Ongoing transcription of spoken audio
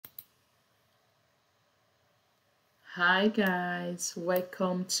Hi guys,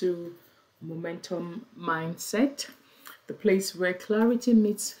 welcome to Momentum Mindset, the place where clarity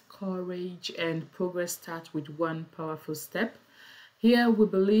meets courage and progress starts with one powerful step. Here we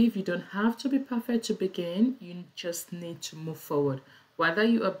believe you don't have to be perfect to begin, you just need to move forward. Whether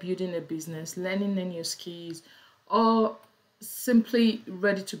you are building a business, learning new skills, or simply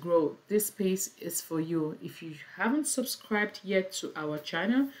ready to grow, this space is for you. If you haven't subscribed yet to our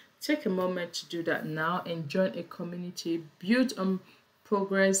channel, take a moment to do that now and join a community built on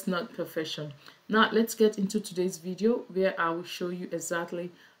progress, not perfection. Now let's get into today's video where I will show you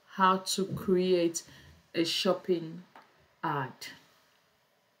exactly how to create a shopping ad.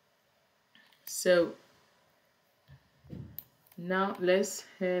 So now let's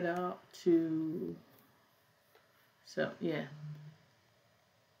head out to,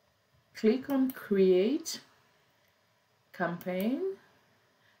 click on create campaign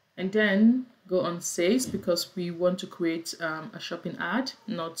and then go on sales because we want to create a shopping ad,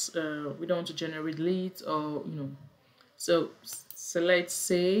 not we don't want to generate leads or so select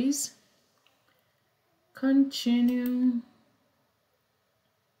sales, continue,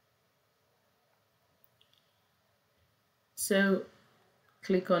 so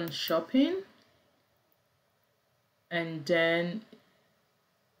click on shopping and then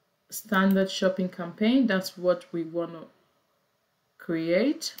standard shopping campaign, that's what we want to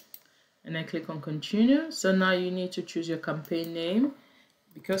create, and then click on continue. So now you need to choose your campaign name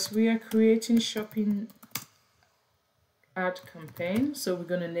because we are creating shopping ad campaign, so we're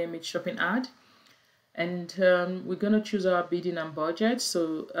going to name it shopping ad, and we're going to choose our bidding and budget.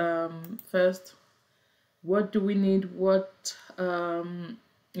 So first, what do we need, what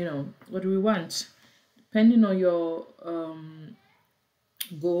what do we want depending on your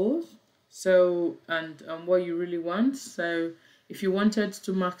goals, so and what you really want. So if you wanted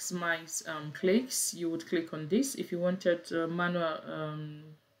to maximize clicks, you would click on this. If you wanted manual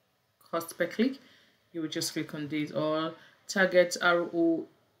cost per click, you would just click on this, or target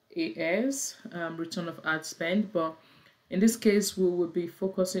ROAS, return of ad spend, but in this case we will be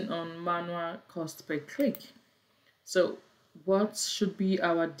focusing on manual cost per click. So what should be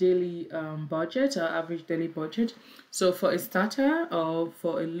our daily budget, our average daily budget? So for a starter or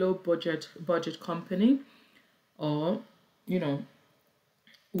for a low budget company, or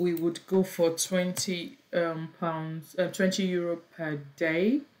we would go for 20 pounds, 20 euro per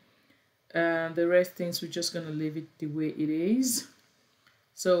day. The rest things we're just gonna leave it the way it is.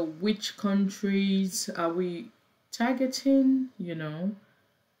 So which countries are we targeting?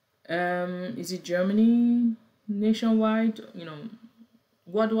 Is it Germany, nationwide,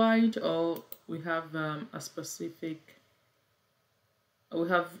 worldwide, or we have a specific,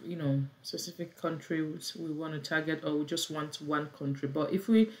 specific countries we want to target, or we just want one country? But if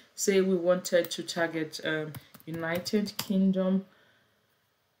we say we wanted to target United Kingdom,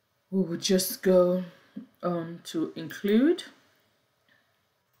 we would just go to include,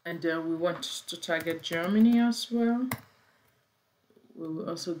 and then we want to target Germany as well. We will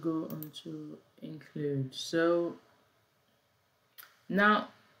also go on to include. So now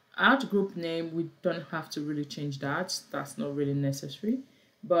ad group name, we don't have to really change that, that's not really necessary,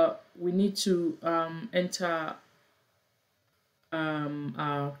 but we need to enter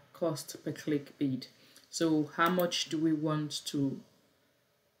our cost per click bid. So how much do we want to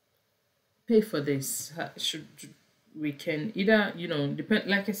pay for this? We can either depend,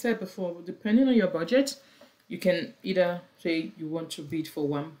 like I said before, depending on your budget, you can either say you want to bid for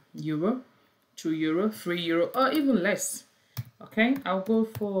 €1, €2, €3, or even less. Okay, I'll go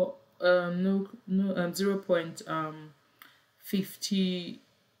for 0.50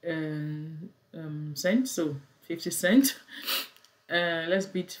 cents, so 50 cents. Let's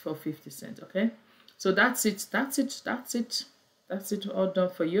bid for 50 cents. Okay, so that's it all done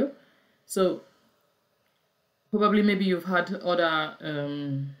for you. So probably maybe you've had other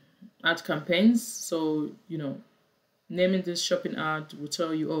ad campaigns, so naming this shopping ad will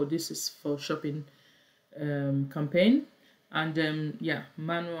tell you, oh, this is for shopping campaign, and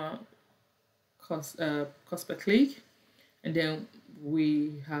manual cost per click, and then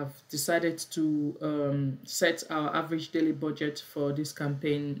we have decided to set our average daily budget for this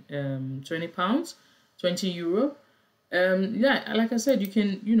campaign, £20, €20. Like I said, you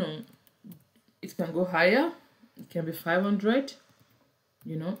can it can go higher, it can be 500,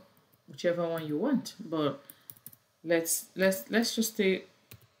 whichever one you want, but let's just say,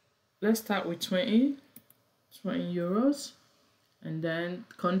 let's start with 20 euros, and then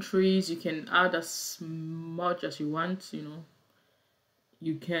countries, you can add as much as you want.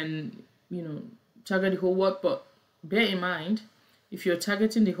 You can target the whole world, but bear in mind, if you're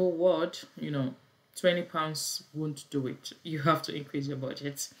targeting the whole world, £20 won't do it. You have to increase your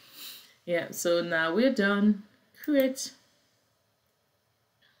budget. Yeah, so now we're done. Create.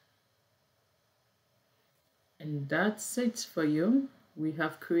 And that's it for you. We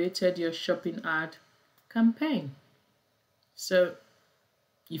have created your shopping ad campaign. So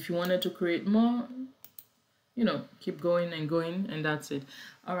if you wanted to create more, you know, keep going and going, and that's it.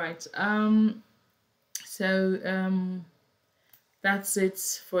 All right. That's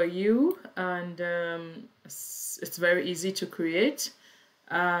it for you, and it's very easy to create.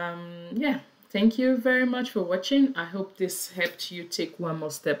 Yeah, thank you very much for watching. I hope this helped you take one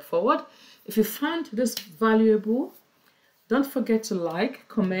more step forward. If you found this valuable, don't forget to like,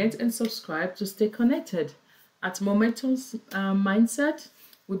 comment, and subscribe to stay connected. At Momentum's Mindset,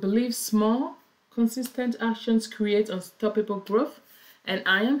 we believe small, consistent actions create unstoppable growth, and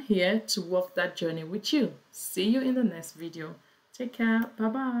I am here to walk that journey with you. See you in the next video. Take care.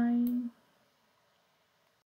 Bye-bye.